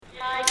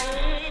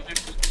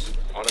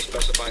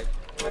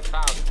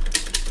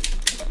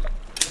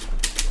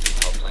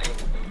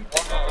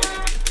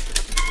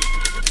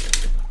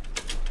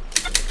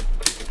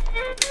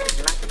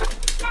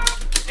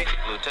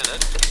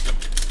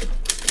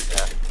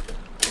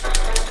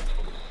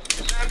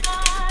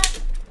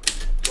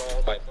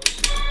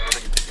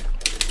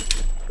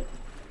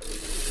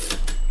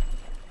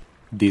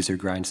These are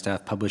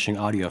Grindstaff Publishing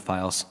audio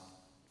files.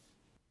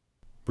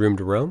 Room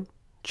to Roam,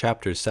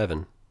 Chapter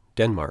 7,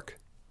 Denmark.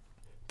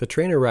 The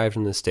train arrived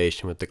in the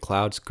station with the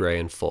clouds gray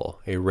and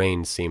full. A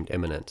rain seemed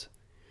imminent.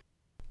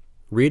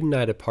 Reed and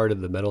I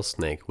departed the metal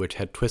snake which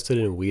had twisted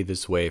and weaved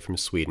its way from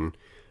Sweden,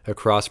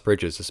 across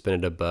bridges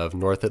suspended above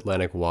North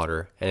Atlantic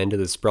water, and into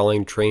the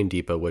sprawling train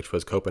depot which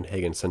was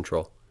Copenhagen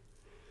Central.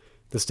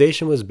 The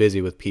station was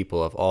busy with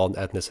people of all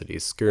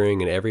ethnicities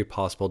scurrying in every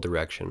possible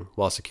direction,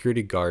 while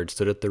security guards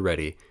stood at the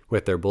ready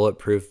with their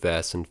bulletproof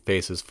vests and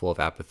faces full of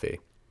apathy.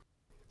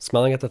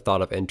 Smiling at the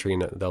thought of entering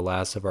the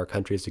last of our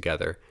countries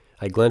together,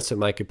 I glanced at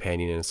my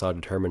companion and saw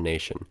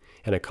determination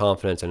and a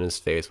confidence in his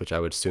face which I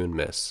would soon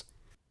miss.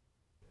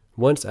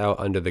 Once out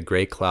under the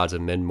gray clouds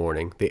of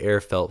mid-morning, the air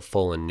felt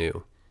full and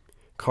new.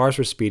 Cars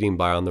were speeding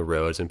by on the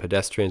roads, and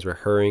pedestrians were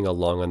hurrying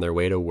along on their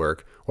way to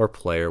work or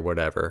play or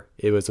whatever.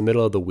 It was the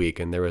middle of the week,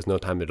 and there was no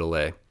time to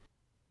delay.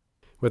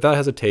 Without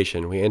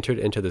hesitation, we entered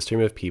into the stream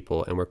of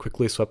people and were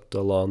quickly swept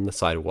along the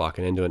sidewalk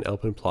and into an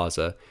open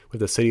plaza with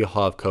the city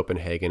hall of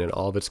Copenhagen in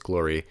all of its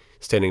glory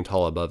standing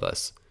tall above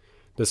us.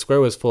 The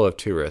square was full of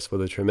tourists,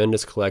 with a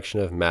tremendous collection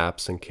of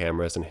maps and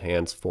cameras and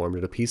hands formed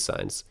into peace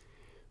signs.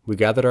 We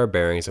gathered our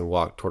bearings and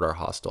walked toward our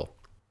hostel.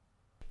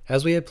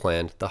 As we had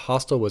planned, the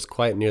hostel was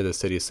quite near the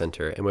city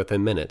center, and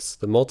within minutes,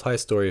 the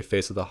multi-story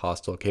face of the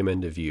hostel came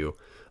into view,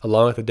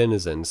 along with the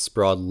denizens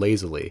sprawled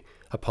lazily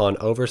upon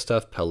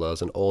overstuffed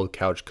pillows and old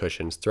couch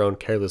cushions thrown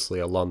carelessly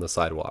along the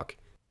sidewalk.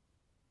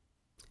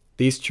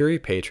 These cheery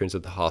patrons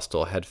of the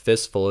hostel had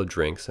fists full of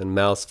drinks and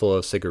mouths full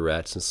of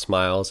cigarettes and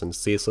smiles and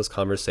ceaseless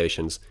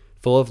conversations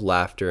full of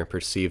laughter and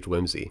perceived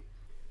whimsy.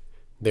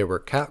 There were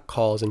cat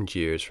calls and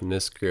jeers from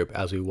this group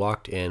as we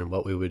walked in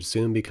what we would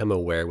soon become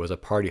aware was a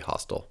party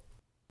hostel.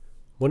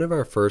 One of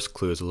our first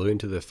clues alluding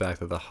to the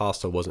fact that the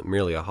hostel wasn't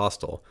merely a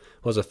hostel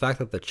was the fact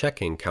that the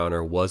check-in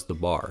counter was the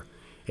bar,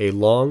 a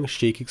long,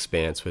 chic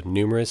expanse with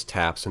numerous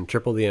taps and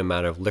triple the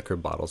amount of liquor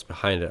bottles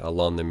behind it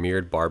along the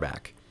mirrored bar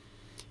back.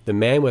 The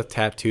man with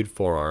tattooed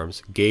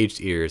forearms, gauged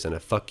ears, and a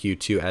fuck you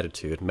too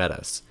attitude met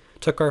us,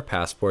 took our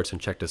passports,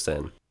 and checked us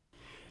in.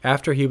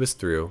 After he was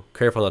through,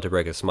 careful not to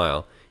break a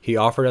smile, he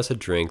offered us a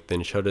drink,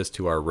 then showed us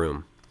to our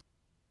room.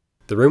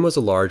 The room was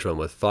a large one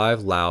with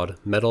 5 loud,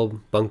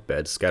 metal bunk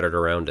beds scattered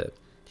around it.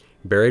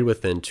 Buried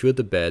within 2 of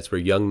the beds were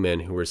young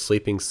men who were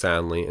sleeping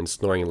soundly and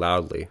snoring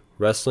loudly,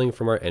 rustling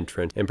from our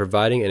entrance and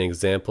providing an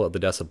example of the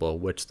decibel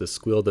which the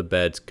squeal of the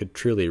beds could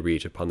truly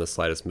reach upon the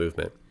slightest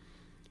movement.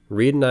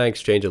 Reed and I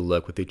exchanged a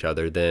look with each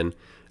other, then,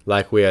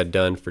 like we had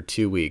done for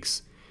 2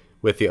 weeks,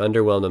 with the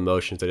underwhelmed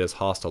emotions that is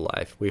hostel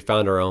life, we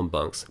found our own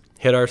bunks,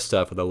 hid our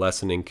stuff with a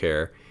lessening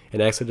care,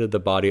 and exited the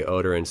body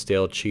odor and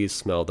stale cheese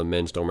smell of the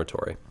men's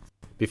dormitory.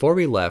 Before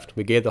we left,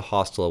 we gave the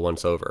hostel a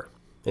once-over.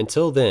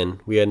 Until then,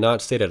 we had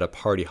not stayed at a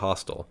party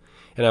hostel,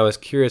 and I was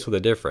curious what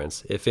the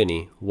difference, if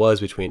any, was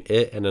between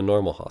it and a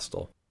normal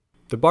hostel.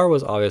 The bar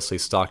was obviously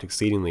stocked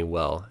exceedingly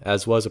well,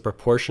 as was a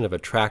proportion of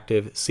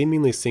attractive,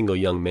 seemingly single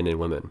young men and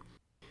women.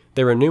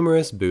 There were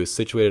numerous booths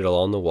situated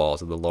along the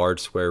walls of the large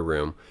square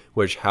room,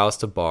 which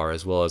housed a bar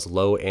as well as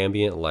low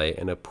ambient light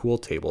and a pool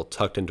table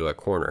tucked into a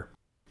corner.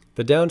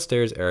 The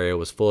downstairs area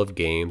was full of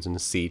games and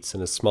seats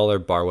and a smaller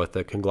bar with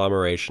a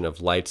conglomeration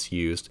of lights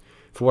used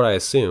for what I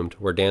assumed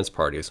were dance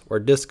parties, or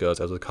discos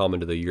as was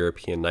common to the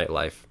European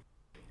nightlife.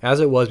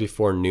 As it was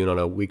before noon on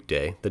a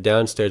weekday, the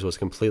downstairs was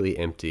completely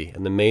empty,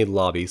 and the maid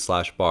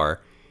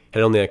lobby/bar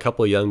had only a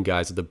couple young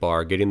guys at the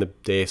bar getting the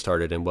day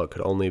started in what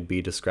could only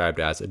be described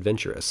as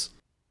adventurous.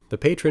 The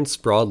patrons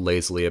sprawled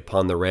lazily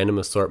upon the random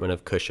assortment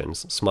of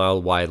cushions,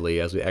 smiled widely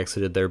as we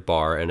exited their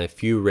bar, and a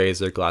few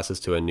raised their glasses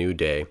to a new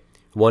day,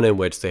 one in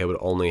which they would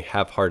only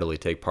half-heartedly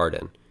take part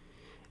in.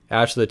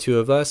 As for the 2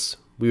 of us,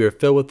 we were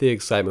filled with the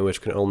excitement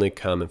which could only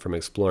come from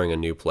exploring a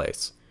new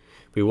place.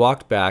 We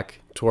walked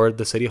back toward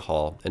the city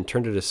hall and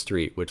turned at a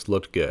street which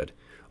looked good,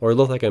 or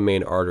looked like a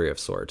main artery of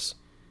sorts.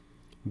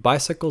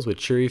 Bicycles with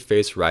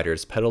cheery-faced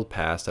riders pedaled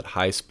past at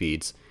high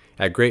speeds,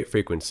 at great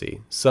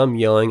frequency, some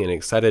yelling in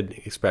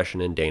excited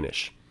expression in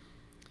Danish.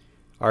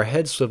 Our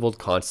heads swiveled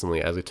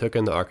constantly as we took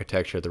in the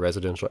architecture of the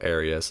residential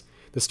areas,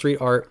 the street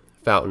art,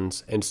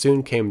 fountains, and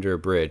soon came to a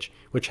bridge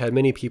which had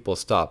many people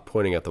stop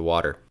pointing at the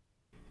water.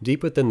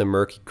 Deep within the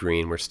murky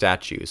green were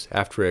statues.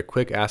 After a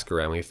quick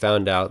ask-around, we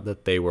found out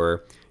that they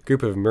were a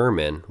group of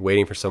mermen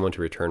waiting for someone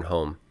to return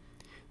home.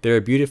 They were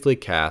beautifully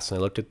cast, and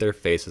I looked at their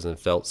faces and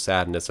felt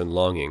sadness and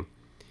longing.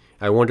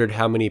 I wondered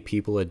how many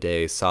people a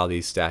day saw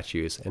these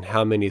statues, and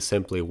how many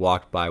simply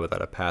walked by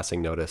without a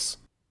passing notice.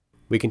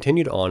 We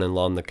continued on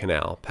along the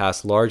canal,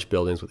 past large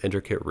buildings with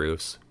intricate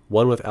roofs,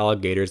 one with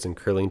alligators and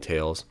curling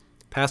tails,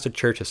 past a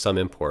church of some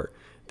import,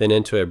 then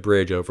into a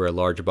bridge over a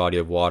large body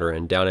of water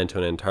and down into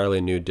an entirely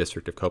new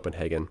district of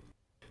Copenhagen.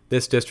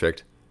 This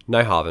district,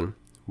 Nyhavn,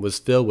 was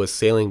filled with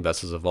sailing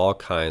vessels of all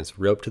kinds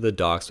roped to the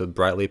docks with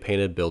brightly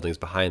painted buildings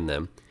behind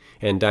them,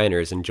 and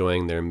diners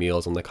enjoying their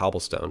meals on the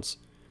cobblestones.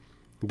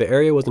 The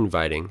area was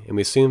inviting, and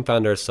we soon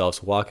found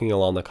ourselves walking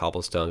along the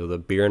cobblestones with a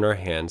beer in our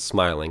hands,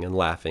 smiling and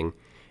laughing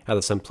at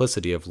the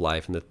simplicity of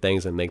life and the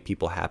things that make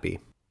people happy.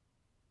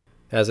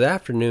 As the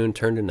afternoon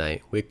turned to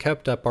night, we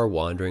kept up our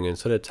wandering and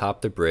stood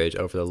atop the bridge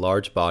over the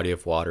large body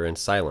of water in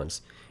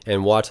silence,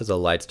 and watched as the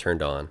lights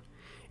turned on.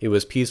 It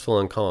was peaceful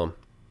and calm.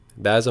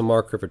 That is a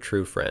marker of a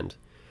true friend,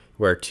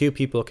 where two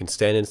people can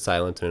stand in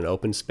silence in an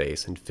open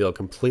space and feel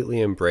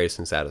completely embraced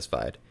and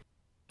satisfied.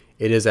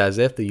 It is as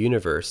if the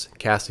universe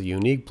cast a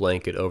unique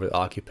blanket over the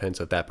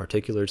occupants of that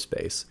particular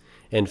space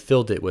and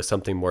filled it with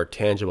something more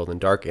tangible than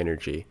dark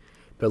energy,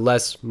 but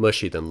less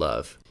mushy than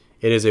love.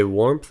 It is a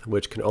warmth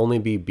which can only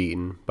be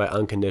beaten by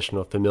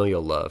unconditional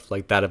familial love,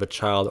 like that of a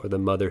child or the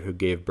mother who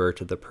gave birth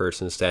to the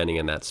person standing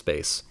in that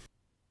space.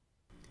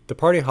 The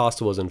party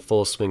hostel was in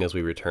full swing as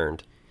we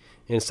returned.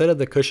 Instead of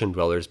the cushion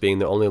dwellers being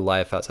the only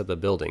life outside the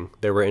building,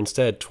 there were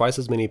instead twice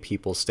as many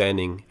people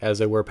standing as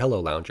there were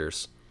pillow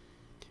loungers.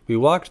 We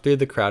walked through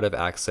the crowd of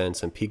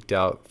accents and peeked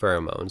out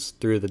pheromones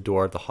through the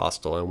door of the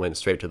hostel and went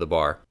straight to the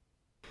bar.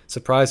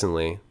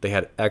 Surprisingly, they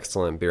had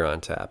excellent beer on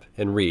tap,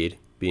 and Reed,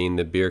 being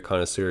the beer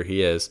connoisseur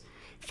he is,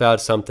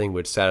 found something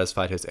which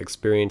satisfied his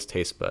experienced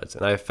taste buds,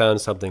 and I found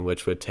something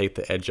which would take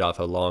the edge off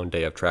a long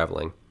day of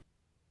traveling.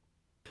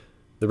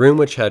 The room,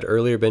 which had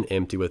earlier been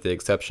empty with the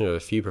exception of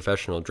a few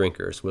professional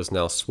drinkers, was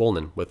now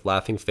swollen with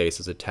laughing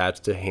faces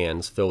attached to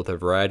hands filled with a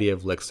variety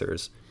of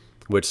elixirs,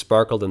 which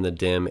sparkled in the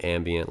dim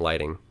ambient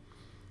lighting.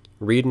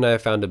 Reed and I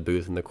found a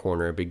booth in the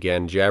corner and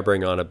began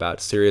jabbering on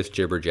about serious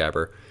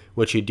jibber-jabber,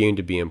 which he deemed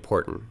to be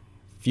important.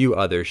 Few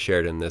others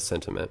shared in this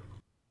sentiment.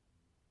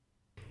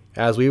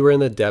 As we were in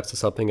the depths of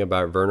something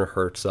about Werner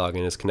Herzog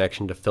and his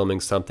connection to filming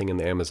something in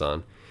the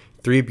Amazon,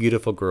 three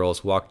beautiful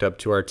girls walked up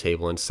to our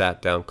table and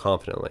sat down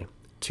confidently,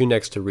 two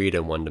next to Reed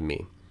and one to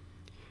me.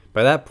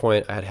 By that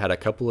point, I had had a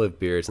couple of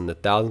beers, and the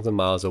thousands of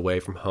miles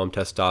away from home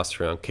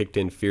testosterone kicked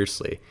in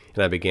fiercely,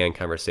 and I began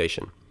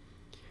conversation.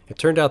 It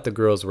turned out the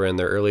girls were in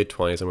their early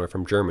 20s and were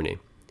from Germany.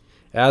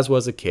 As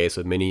was the case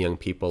with many young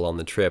people on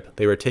the trip,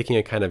 they were taking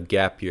a kind of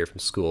gap year from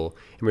school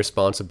and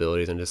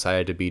responsibilities and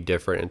decided to be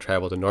different and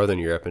travel to Northern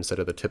Europe instead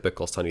of the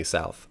typical sunny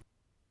South.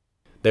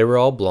 They were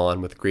all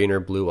blonde with green or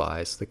blue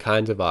eyes, the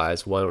kinds of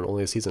eyes one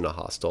only sees in a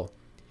hostel.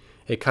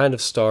 A kind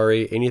of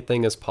starry,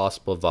 anything is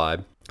possible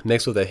vibe,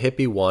 mixed with a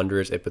hippie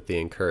wanderer's empathy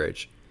and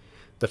courage.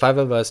 The five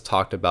of us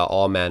talked about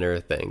all manner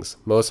of things,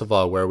 most of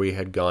all where we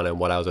had gone and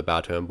what I was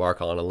about to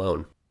embark on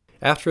alone.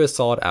 After a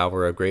solid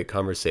hour of great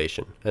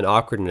conversation, an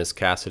awkwardness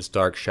cast its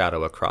dark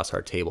shadow across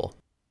our table.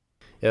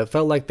 It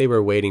felt like they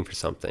were waiting for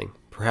something,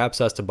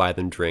 perhaps us to buy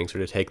them drinks or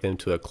to take them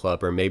to a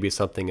club, or maybe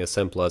something as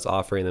simple as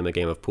offering them a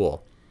game of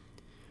pool.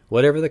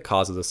 Whatever the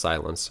cause of the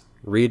silence,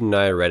 Reed and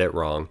I read it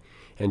wrong,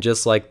 and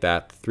just like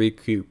that, the three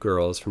cute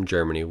girls from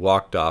Germany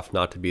walked off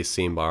not to be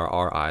seen by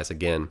our eyes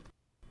again.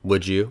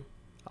 "Would you?"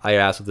 I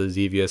asked with a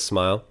devious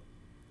smile.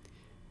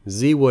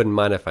 "Z wouldn't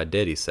mind if I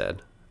did," he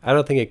said. "I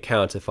don't think it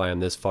counts if I am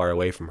this far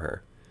away from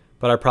her,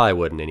 but I probably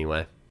wouldn't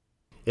anyway."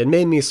 It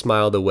made me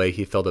smile the way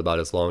he felt about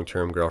his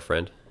long-term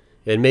girlfriend.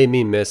 It made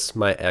me miss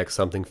my ex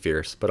something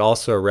fierce, but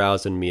also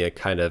aroused in me a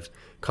kind of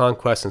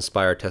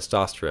conquest-inspired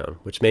testosterone,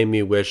 which made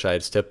me wish I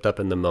had stepped up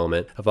in the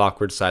moment of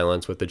awkward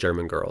silence with the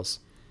German girls.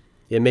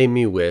 It made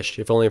me wish,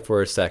 if only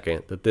for a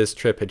second, that this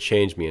trip had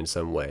changed me in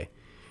some way.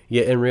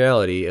 Yet in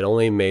reality, it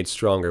only made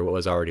stronger what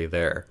was already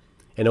there,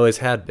 and always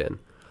had been.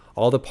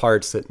 All the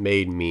parts that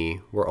made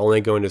me were only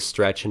going to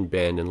stretch and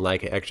bend and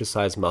like an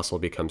exercised muscle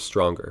become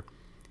stronger.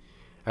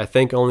 I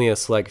think only a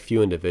select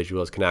few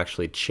individuals can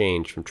actually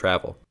change from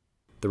travel.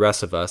 The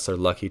rest of us are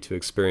lucky to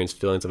experience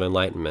feelings of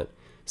enlightenment,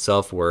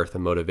 self-worth,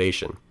 and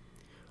motivation.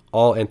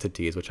 All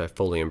entities which I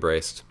fully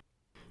embraced.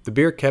 The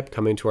beer kept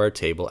coming to our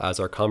table as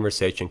our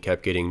conversation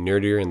kept getting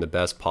nerdier in the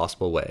best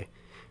possible way,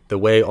 the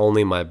way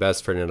only my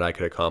best friend and I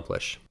could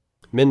accomplish.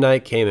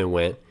 Midnight came and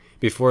went.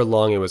 Before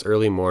long it was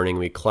early morning.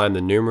 We climbed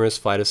the numerous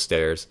flight of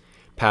stairs,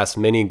 past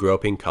many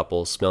groping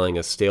couples smelling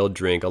a stale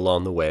drink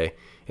along the way,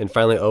 and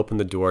finally opened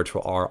the door to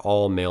our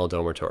all-male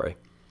dormitory.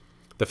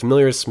 The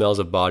familiar smells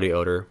of body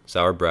odor,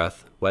 sour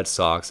breath, wet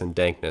socks, and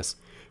dankness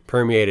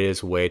permeated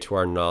its way to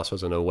our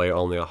nostrils in a way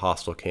only a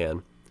hostel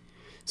can.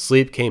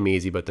 Sleep came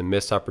easy, but the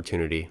missed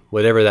opportunity,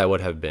 whatever that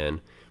would have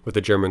been, with the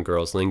German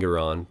girls linger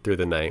on through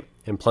the night,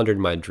 and plundered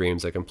my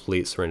dreams of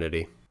complete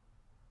serenity.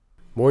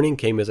 Morning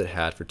came as it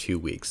had for 2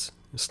 weeks.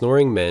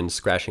 Snoring men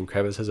scratching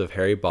crevices of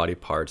hairy body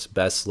parts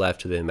best left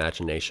to the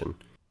imagination.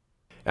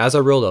 As I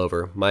rolled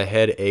over, my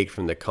head ached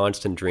from the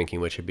constant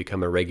drinking which had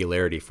become a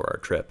regularity for our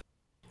trip.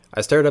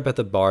 I stared up at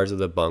the bars of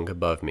the bunk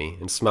above me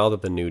and smiled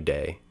at the new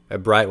day, a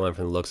bright one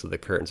from the looks of the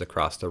curtains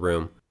across the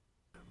room.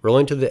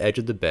 Rolling to the edge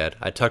of the bed,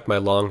 I tucked my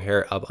long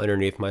hair up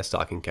underneath my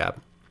stocking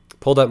cap,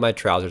 pulled up my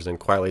trousers, and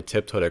quietly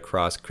tiptoed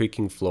across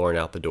creaking floor and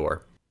out the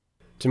door.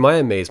 To my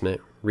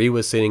amazement, Reed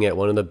was sitting at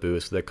one of the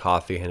booths with a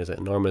coffee and his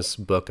enormous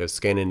book of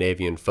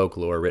Scandinavian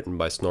folklore written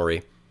by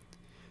Snorri.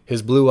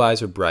 His blue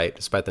eyes were bright,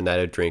 despite the night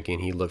of drinking,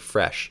 and he looked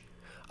fresh.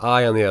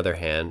 I, on the other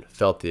hand,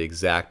 felt the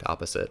exact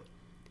opposite.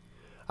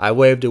 I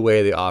waved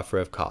away the offer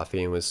of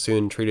coffee and was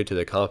soon treated to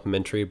the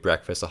complimentary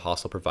breakfast the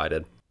hostel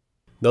provided.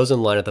 Those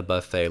in line at the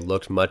buffet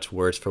looked much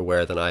worse for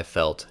wear than I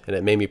felt, and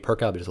it made me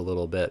perk up just a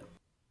little bit.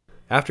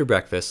 After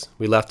breakfast,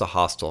 we left the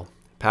hostel,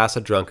 passed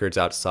the drunkards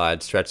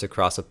outside, stretched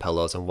across the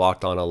pillows, and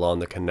walked on along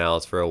the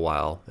canals for a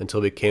while,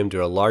 until we came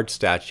to a large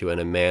statue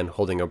and a man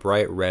holding a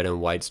bright red and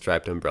white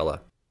striped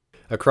umbrella.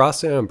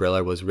 Across the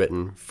umbrella was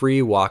written,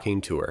 "Free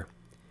Walking Tour,"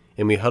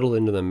 and we huddled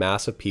into the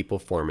mass of people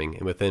forming,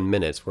 and within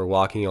minutes were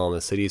walking along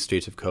the city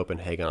streets of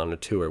Copenhagen on a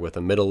tour with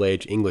a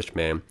middle-aged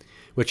Englishman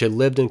which had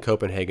lived in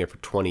Copenhagen for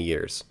 20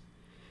 years.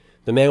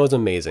 The man was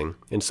amazing,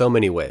 in so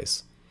many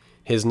ways.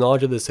 His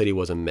knowledge of the city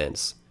was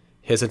immense,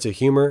 his sense of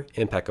humor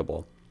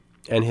impeccable,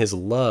 and his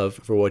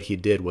love for what he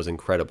did was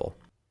incredible.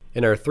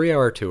 In our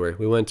 3-hour tour,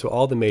 we went to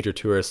all the major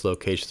tourist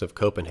locations of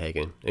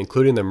Copenhagen,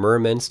 including the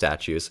mermen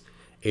statues,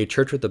 a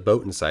church with a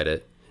boat inside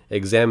it,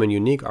 examined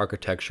unique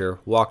architecture,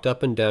 walked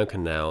up and down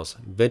canals,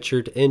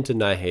 ventured into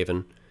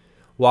Nyhavn,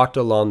 walked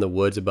along the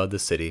woods above the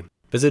city,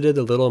 visited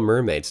the Little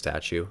Mermaid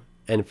statue,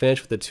 and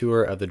finished with a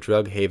tour of the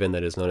drug haven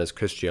that is known as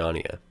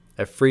Christiania,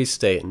 a free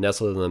state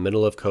nestled in the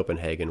middle of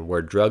Copenhagen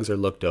where drugs are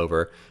looked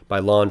over by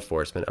law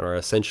enforcement and are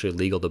essentially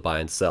legal to buy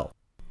and sell.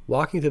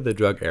 Walking through the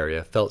drug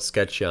area felt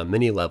sketchy on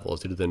many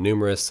levels due to the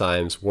numerous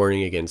signs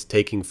warning against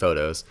taking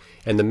photos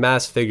and the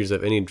masked figures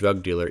of any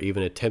drug dealer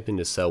even attempting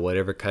to sell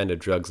whatever kind of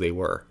drugs they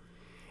were.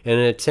 In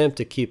an attempt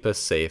to keep us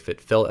safe, it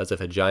felt as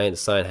if a giant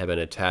sign had been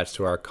attached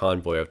to our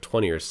convoy of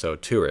 20 or so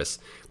tourists,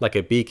 like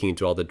a beacon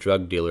to all the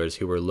drug dealers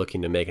who were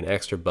looking to make an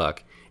extra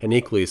buck, and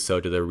equally so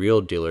to the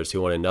real dealers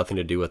who wanted nothing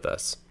to do with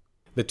us.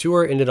 The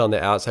tour ended on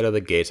the outside of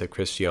the gates of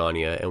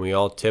Christiania, and we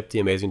all tipped the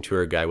amazing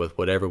tour guide with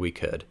whatever we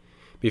could.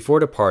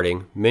 Before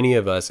departing, many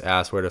of us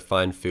asked where to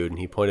find food, and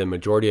he pointed a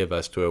majority of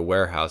us to a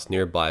warehouse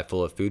nearby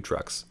full of food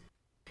trucks.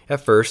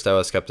 At first, I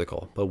was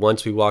skeptical, but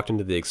once we walked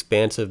into the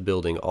expansive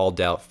building, all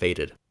doubt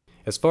faded.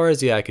 As far as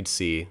the eye could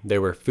see,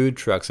 there were food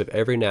trucks of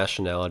every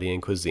nationality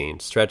and cuisine,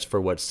 stretched for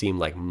what seemed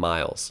like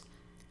miles.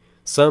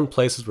 Some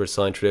places were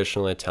selling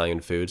traditional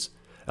Italian foods,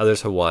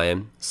 others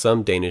Hawaiian,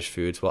 some Danish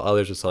foods, while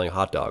others were selling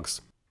hot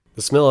dogs.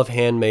 The smell of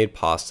handmade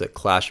pasta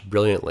clashed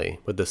brilliantly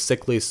with the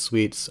sickly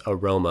sweet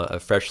aroma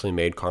of freshly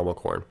made caramel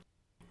corn.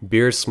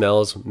 Beer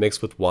smells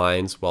mixed with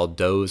wines, while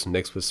doughs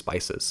mixed with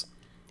spices.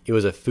 It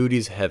was a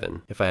foodie's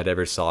heaven, if I had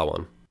ever saw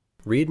one.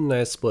 Reed and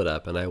I split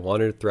up, and I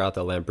wandered throughout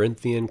the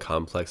labyrinthian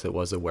complex that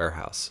was a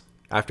warehouse.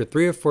 After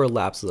 3 or 4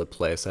 laps of the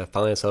place, I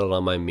finally settled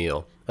on my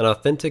meal, an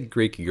authentic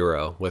Greek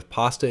gyro with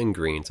pasta and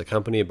greens,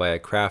 accompanied by a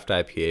craft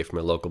IPA from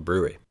a local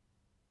brewery.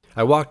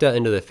 I walked out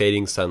into the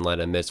fading sunlight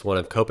amidst one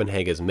of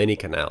Copenhagen's many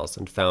canals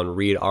and found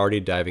Reed already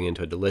diving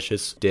into a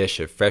delicious dish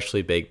of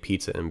freshly baked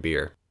pizza and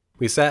beer.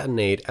 We sat and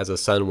ate as the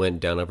sun went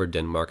down over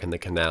Denmark and the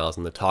canals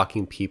and the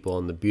talking people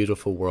and the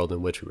beautiful world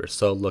in which we were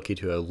so lucky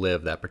to have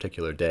lived that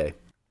particular day.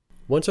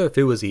 Once our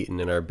food was eaten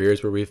and our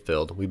beers were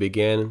refilled, we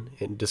began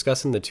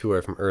discussing the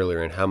tour from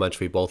earlier and how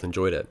much we both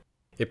enjoyed it.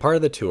 A part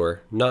of the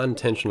tour, not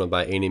intentional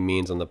by any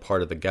means on the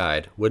part of the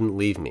guide, wouldn't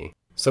leave me.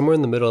 Somewhere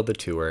in the middle of the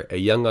tour, a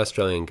young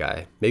Australian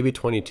guy, maybe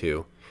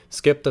 22,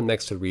 skipped up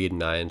next to Reed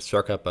and I and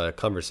struck up a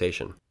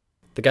conversation.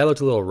 The guy looked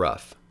a little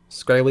rough.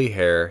 Scraggly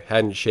hair,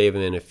 hadn't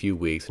shaven in a few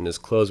weeks, and his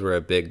clothes were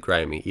a bit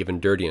grimy, even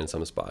dirty in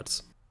some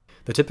spots.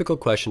 The typical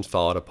questions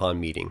followed upon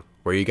meeting.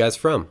 Where are you guys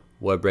from?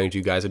 What brings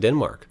you guys to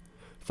Denmark?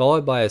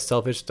 Followed by a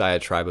selfish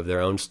diatribe of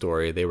their own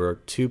story they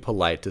were too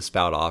polite to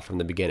spout off from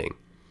the beginning.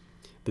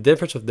 The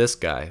difference with this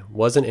guy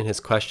wasn't in his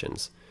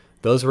questions.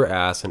 Those were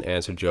asked and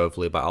answered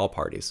jovially by all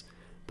parties,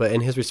 but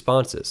in his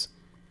responses.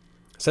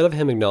 Instead of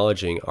him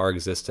acknowledging our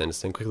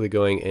existence and quickly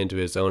going into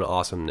his own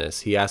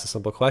awesomeness, he asked a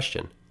simple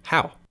question.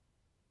 How?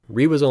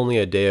 Reed was only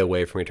a day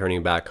away from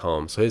returning back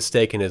home, so his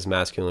stake in his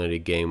masculinity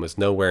game was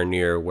nowhere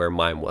near where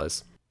mine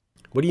was.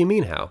 What do you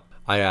mean, how?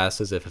 I asked,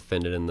 as if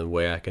offended in the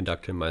way I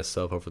conducted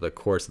myself over the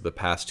course of the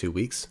past 2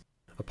 weeks.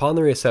 Upon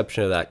the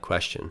reception of that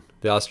question,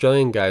 the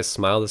Australian guy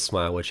smiled a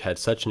smile which had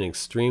such an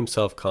extreme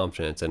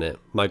self-confidence in it,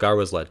 my guard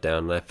was let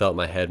down and I felt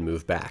my head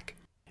move back.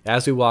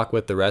 As we walked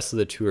with the rest of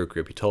the tour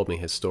group, he told me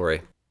his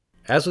story.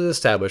 As was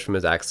established from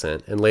his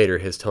accent, and later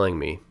his telling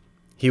me,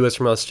 he was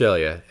from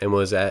Australia and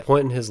was at a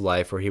point in his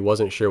life where he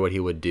wasn't sure what he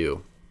would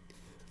do.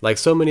 Like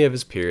so many of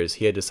his peers,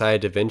 he had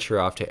decided to venture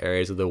off to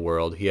areas of the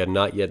world he had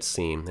not yet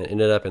seen and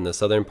ended up in the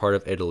southern part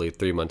of Italy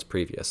 3 months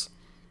previous.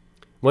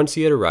 Once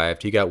he had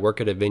arrived, he got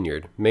work at a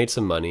vineyard, made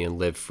some money, and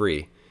lived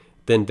free,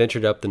 then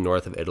ventured up the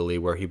north of Italy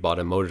where he bought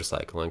a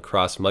motorcycle and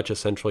crossed much of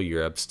Central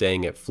Europe,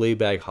 staying at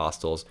flea-bag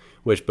hostels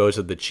which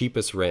boasted the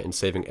cheapest rent and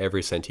saving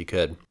every cent he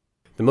could.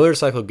 The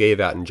motorcycle gave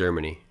out in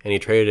Germany, and he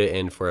traded it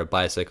in for a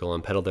bicycle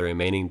and pedaled the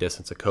remaining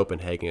distance to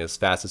Copenhagen as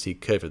fast as he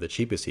could for the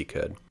cheapest he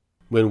could.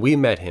 When we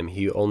met him,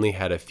 he only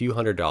had a few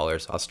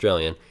 $100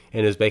 Australian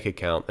in his bank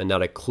account and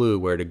not a clue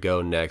where to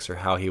go next or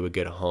how he would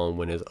get home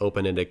when his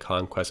open-ended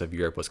conquest of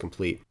Europe was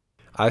complete.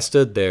 I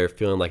stood there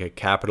feeling like a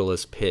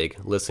capitalist pig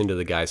listening to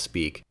the guy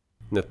speak.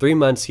 In the 3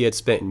 months he had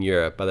spent in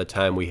Europe by the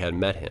time we had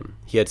met him,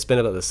 he had spent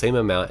about the same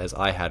amount as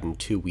I had in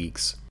 2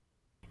 weeks.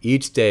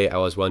 Each day I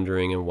was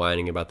wondering and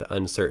whining about the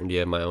uncertainty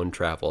of my own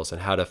travels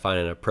and how to find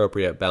an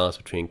appropriate balance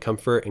between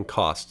comfort and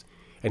cost.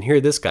 And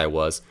here this guy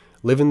was,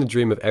 living the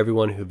dream of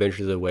everyone who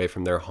ventures away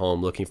from their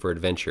home looking for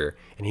adventure,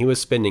 and he was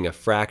spending a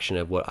fraction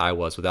of what I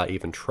was without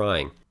even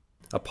trying.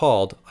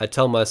 Appalled, I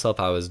tell myself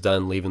I was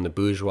done living the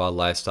bourgeois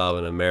lifestyle of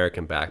an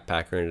American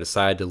backpacker and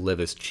decided to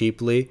live as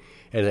cheaply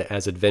and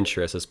as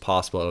adventurous as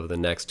possible over the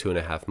next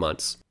 2.5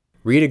 months.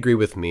 Reed agreed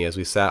with me as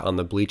we sat on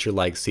the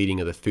bleacher-like seating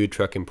of the food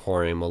truck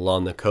emporium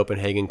along the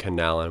Copenhagen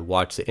Canal and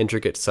watched the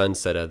intricate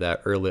sunset of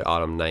that early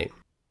autumn night.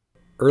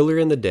 Earlier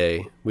in the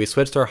day, we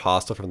switched our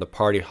hostel from the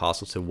party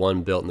hostel to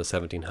one built in the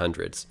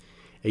 1700s.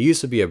 It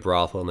used to be a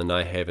brothel in the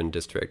Nyhavn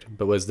district,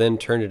 but was then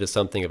turned into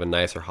something of a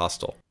nicer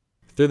hostel.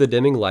 Through the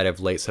dimming light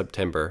of late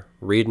September,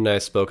 Reed and I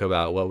spoke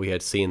about what we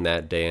had seen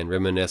that day and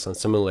reminisced on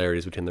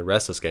similarities between the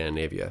rest of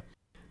Scandinavia.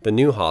 The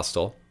new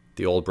hostel,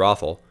 the old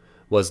brothel,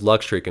 was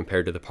luxury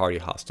compared to the party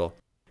hostel.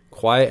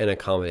 Quiet and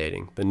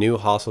accommodating, the new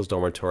hostel's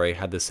dormitory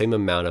had the same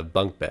amount of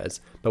bunk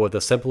beds, but with a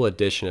simple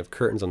addition of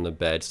curtains on the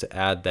beds to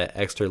add that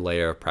extra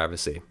layer of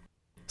privacy.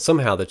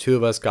 Somehow the two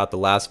of us got the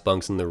last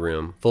bunks in the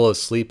room, full of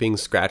sleeping,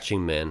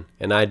 scratching men,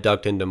 and I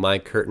ducked into my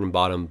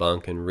curtain-bottom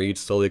bunk and Reed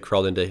slowly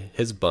crawled into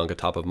his bunk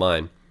atop of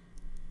mine.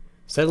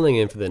 Settling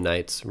in for the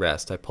night's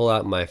rest, I pull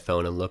out my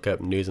phone and look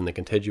up news in the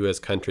contiguous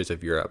countries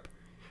of Europe.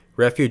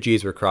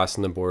 Refugees were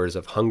crossing the borders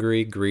of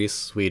Hungary, Greece,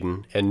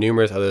 Sweden, and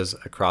numerous others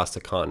across the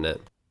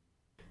continent.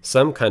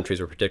 Some countries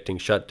were predicting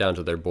shutdowns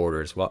of their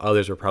borders, while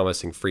others were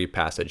promising free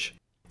passage.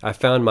 I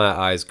found my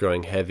eyes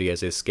growing heavy as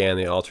they scanned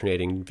the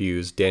alternating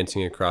views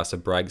dancing across a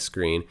bright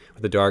screen,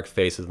 with the dark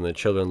faces and the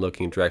children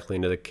looking directly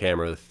into the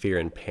camera with fear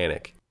and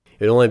panic.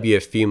 It would only be a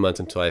few months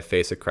until I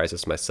faced a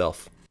crisis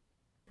myself.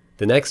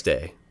 The next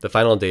day, the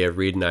final day of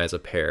Reed and I as a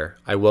pair,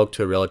 I woke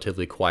to a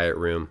relatively quiet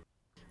room.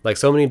 Like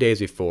so many days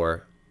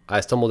before, I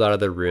stumbled out of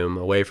the room,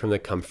 away from the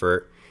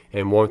comfort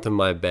and warmth of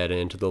my bed, and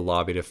into the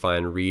lobby to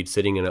find Reed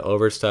sitting in an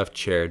overstuffed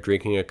chair,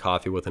 drinking a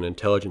coffee with an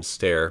intelligent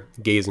stare,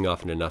 gazing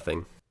off into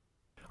nothing.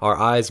 Our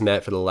eyes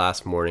met for the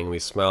last morning, and we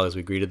smiled as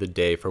we greeted the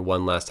day for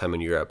one last time in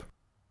Europe.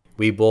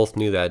 We both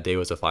knew that day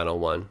was the final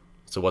one,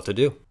 so what to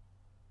do?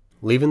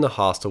 Leaving the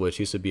hostel, which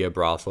used to be a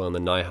brothel in the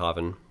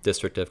Nyhavn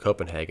district of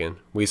Copenhagen,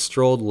 we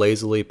strolled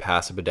lazily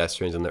past the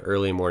pedestrians in the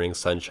early morning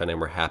sunshine and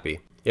were happy,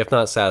 if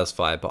not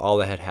satisfied by all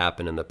that had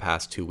happened in the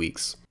past 2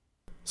 weeks.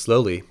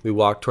 Slowly, we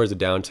walked towards the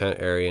downtown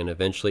area and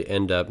eventually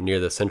end up near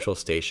the central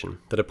station,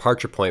 the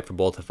departure point for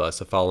both of us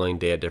the following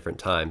day at different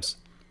times.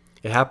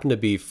 It happened to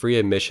be free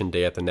admission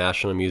day at the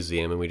National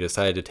Museum, and we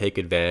decided to take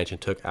advantage and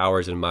took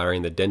hours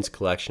admiring the dense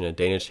collection of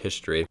Danish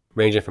history,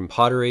 ranging from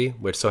pottery,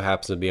 which so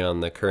happens to be on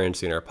the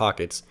currency in our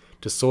pockets,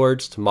 to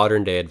swords to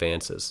modern-day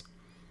advances.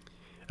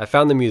 I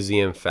found the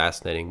museum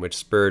fascinating, which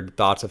spurred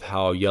thoughts of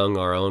how young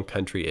our own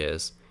country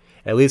is,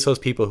 at least those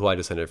people who I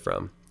descended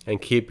from, and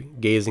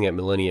keep gazing at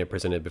millennia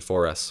presented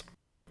before us.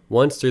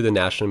 Once through the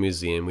National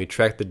Museum, we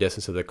trekked the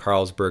distance to the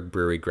Carlsberg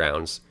Brewery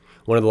grounds,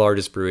 one of the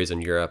largest breweries in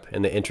Europe,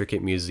 and the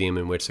intricate museum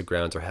in which the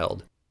grounds are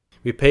held.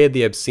 We paid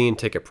the obscene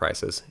ticket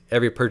prices.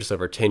 Every purchase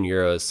over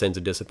 €10 sends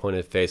a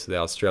disappointed face of the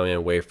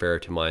Australian wayfarer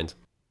to mind.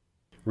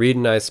 Reed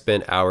and I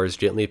spent hours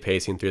gently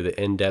pacing through the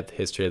in-depth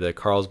history of the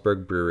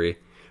Carlsberg Brewery,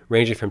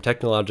 ranging from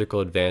technological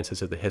advances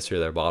to the history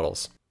of their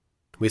bottles.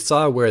 We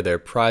saw where their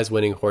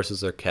prize-winning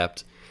horses are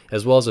kept,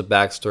 as well as a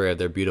backstory of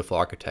their beautiful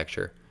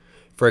architecture.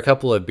 For a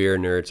couple of beer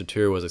nerds, the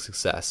tour was a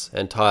success,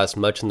 and taught us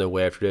much in the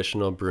way of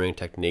traditional brewing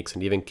techniques,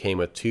 and even came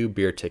with 2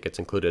 beer tickets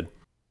included.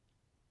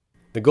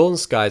 The golden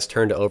skies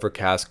turned to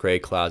overcast gray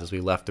clouds as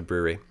we left the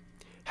brewery.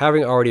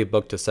 Having already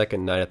booked a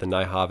second night at the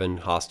Nyhavn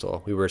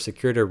hostel, we were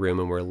secured a room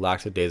and were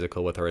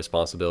lackadaisical with our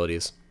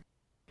responsibilities.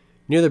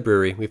 Near the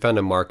brewery, we found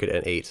a market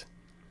and ate.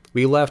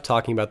 We left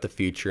talking about the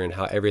future and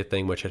how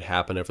everything which had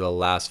happened over the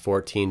last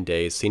 14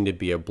 days seemed to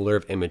be a blur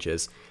of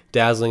images,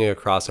 dazzling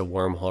across a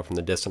wormhole from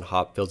the distant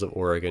hop fields of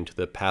Oregon to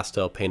the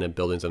pastel-painted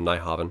buildings of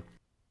Nyhavn.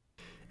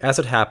 As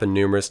had happened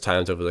numerous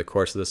times over the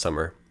course of the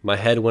summer, my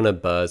head went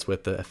abuzz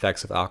with the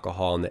effects of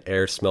alcohol and the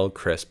air smelled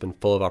crisp and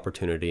full of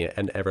opportunity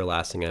and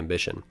everlasting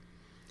ambition.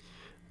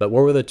 But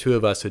what were the two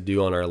of us to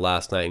do on our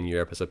last night in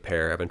Europe as a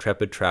pair of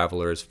intrepid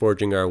travelers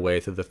forging our way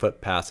through the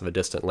footpaths of a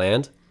distant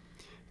land?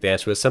 The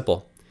answer was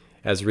simple,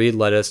 as Reed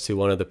led us to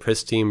one of the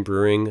pristine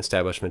brewing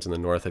establishments in the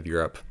north of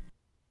Europe.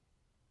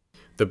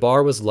 The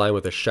bar was lined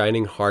with a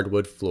shining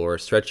hardwood floor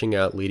stretching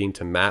out leading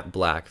to matte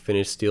black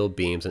finished steel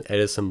beams and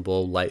Edison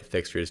bulb light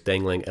fixtures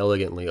dangling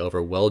elegantly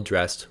over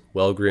well-dressed,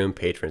 well-groomed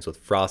patrons with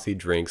frothy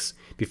drinks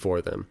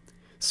before them,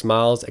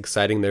 smiles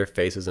exciting their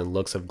faces and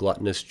looks of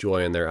gluttonous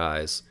joy in their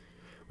eyes.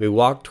 We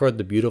walked toward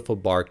the beautiful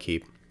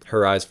barkeep,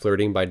 her eyes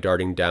flirting by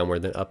darting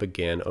downward then up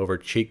again over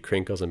cheek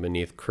crinkles and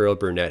beneath curled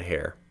brunette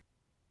hair.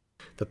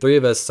 The 3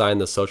 of us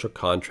signed the social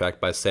contract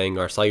by saying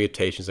our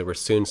salutations and were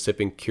soon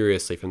sipping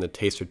curiously from the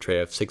taster tray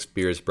of 6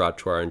 beers brought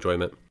to our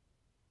enjoyment.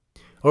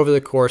 Over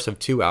the course of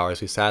 2 hours,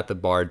 we sat at the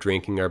bar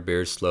drinking our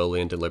beers slowly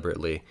and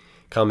deliberately,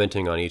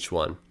 commenting on each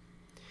one.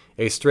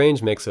 A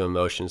strange mix of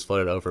emotions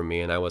flooded over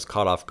me, and I was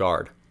caught off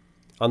guard.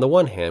 On the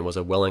one hand was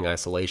a welling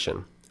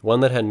isolation. one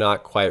that had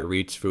not quite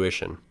reached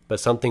fruition, but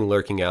something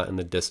lurking out in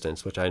the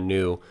distance which I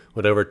knew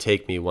would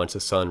overtake me once the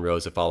sun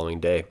rose the following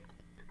day.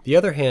 The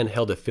other hand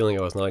held a feeling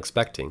I was not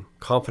expecting,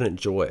 confident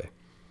joy.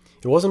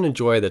 It wasn't a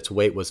joy that's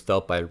weight was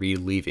felt by Reed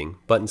leaving,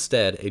 but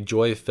instead a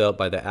joy felt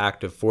by the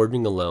act of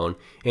forging alone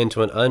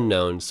into an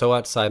unknown so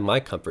outside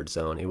my comfort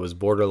zone it was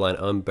borderline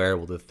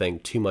unbearable to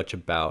think too much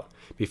about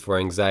before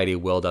anxiety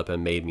welled up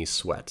and made me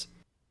sweat.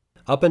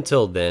 Up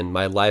until then,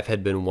 my life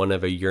had been one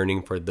of a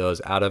yearning for those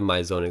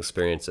out-of-my-zone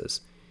experiences,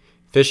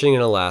 fishing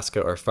in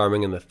Alaska or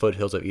farming in the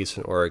foothills of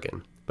eastern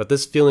Oregon. But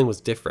this feeling was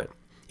different.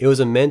 It was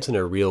immense in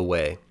a real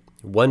way,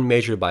 one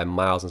measured by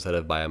miles instead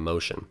of by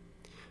emotion.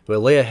 What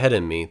lay ahead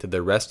of me through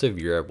the rest of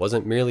Europe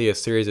wasn't merely a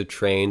series of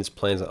trains,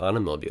 planes, and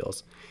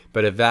automobiles,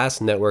 but a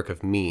vast network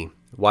of me,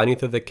 winding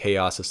through the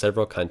chaos of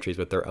several countries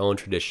with their own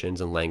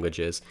traditions and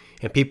languages,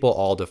 and people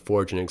all to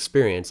forge an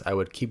experience I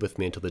would keep with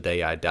me until the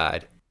day I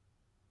died.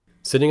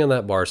 Sitting on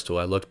that bar stool,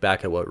 I looked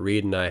back at what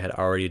Reed and I had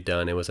already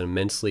done and was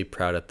immensely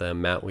proud at the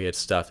amount we had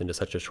stuffed into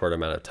such a short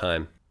amount of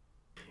time.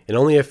 In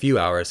only a few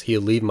hours, he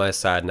would leave my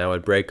side and I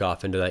would break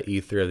off into that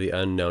ether of the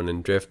unknown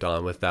and drift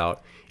on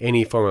without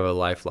any form of a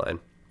lifeline.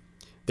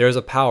 There was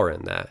a power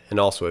in that, and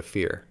also a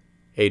fear,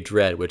 a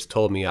dread which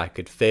told me I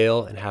could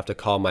fail and have to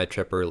call my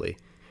trip early,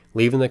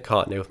 leaving the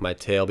continent with my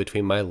tail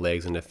between my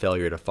legs and a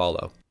failure to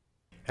follow.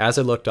 As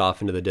I looked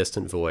off into the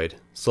distant void,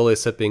 slowly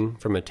sipping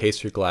from a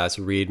taster glass,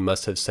 Reed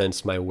must have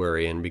sensed my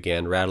worry and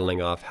began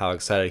rattling off how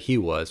excited he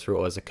was for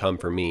what was to come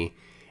for me,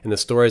 and the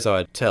stories I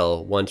would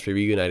tell once we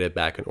reunited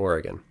back in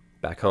Oregon,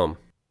 back home.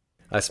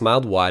 I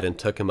smiled wide and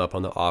took him up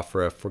on the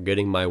offer of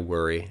forgetting my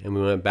worry, and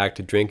we went back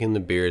to drinking the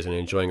beers and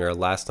enjoying our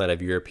last night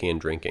of European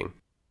drinking.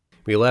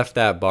 We left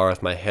that bar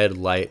with my head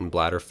light and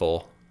bladder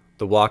full.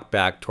 The walk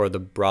back toward the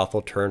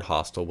brothel-turned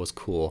hostel was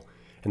cool,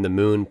 and the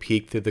moon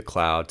peeked through the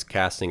clouds,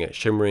 casting its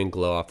shimmering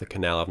glow off the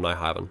canal of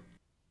Nyhavn.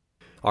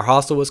 Our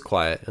hostel was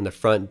quiet, and the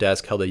front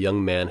desk held a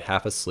young man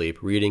half asleep,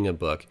 reading a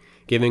book,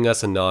 giving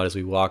us a nod as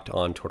we walked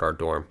on toward our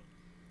dorm.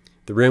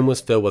 The room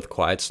was filled with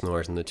quiet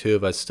snores, and the two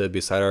of us stood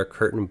beside our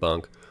curtained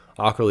bunk,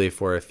 awkwardly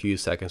for a few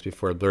seconds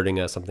before blurting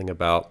out something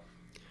about,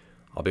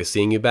 "I'll be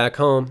seeing you back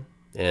home,"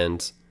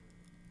 and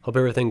 "Hope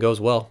everything goes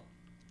well."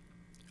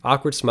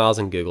 Awkward smiles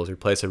and giggles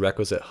replaced a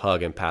requisite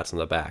hug and pats on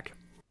the back.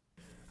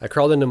 I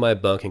crawled into my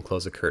bunk and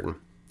closed the curtain.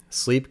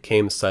 Sleep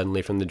came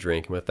suddenly from the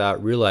drink, and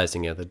without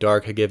realizing it, the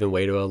dark had given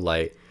way to a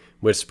light,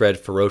 which spread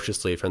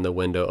ferociously from the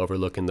window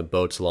overlooking the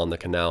boats along the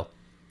canal.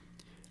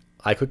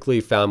 I quickly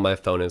found my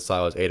phone and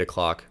saw it was 8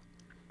 o'clock.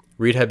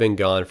 Reed had been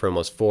gone for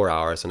almost 4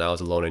 hours, and I was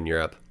alone in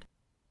Europe.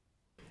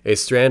 A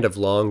strand of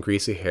long,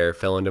 greasy hair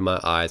fell into my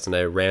eyes, and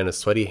I ran a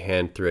sweaty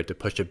hand through it to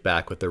push it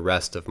back with the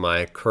rest of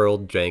my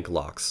curled, dank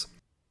locks.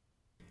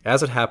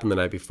 As had happened the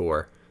night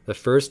before, the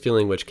first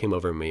feeling which came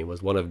over me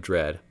was one of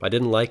dread, but I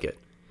didn't like it.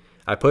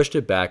 I pushed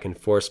it back and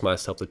forced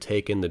myself to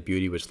take in the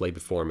beauty which lay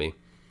before me.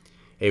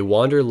 A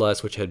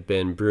wanderlust which had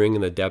been brewing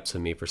in the depths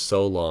of me for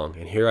so long,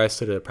 and here I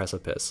stood at a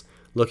precipice,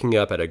 looking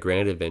up at a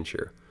grand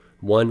adventure,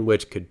 one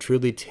which could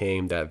truly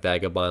tame that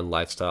vagabond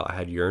lifestyle I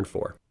had yearned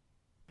for.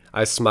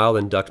 I smiled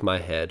and ducked my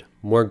head.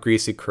 More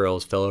greasy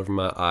curls fell over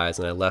my eyes,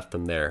 and I left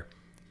them there.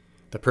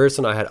 The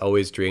person I had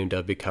always dreamed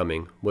of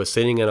becoming was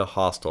sitting in a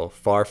hostel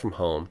far from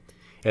home,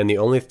 and the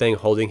only thing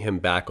holding him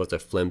back was a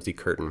flimsy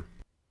curtain.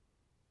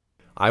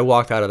 I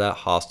walked out of that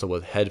hostel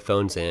with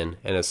headphones in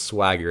and a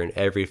swagger in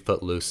every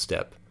footloose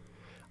step.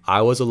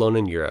 I was alone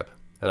in Europe,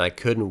 and I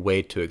couldn't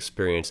wait to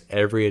experience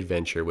every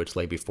adventure which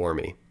lay before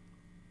me.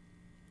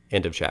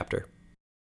 End of chapter.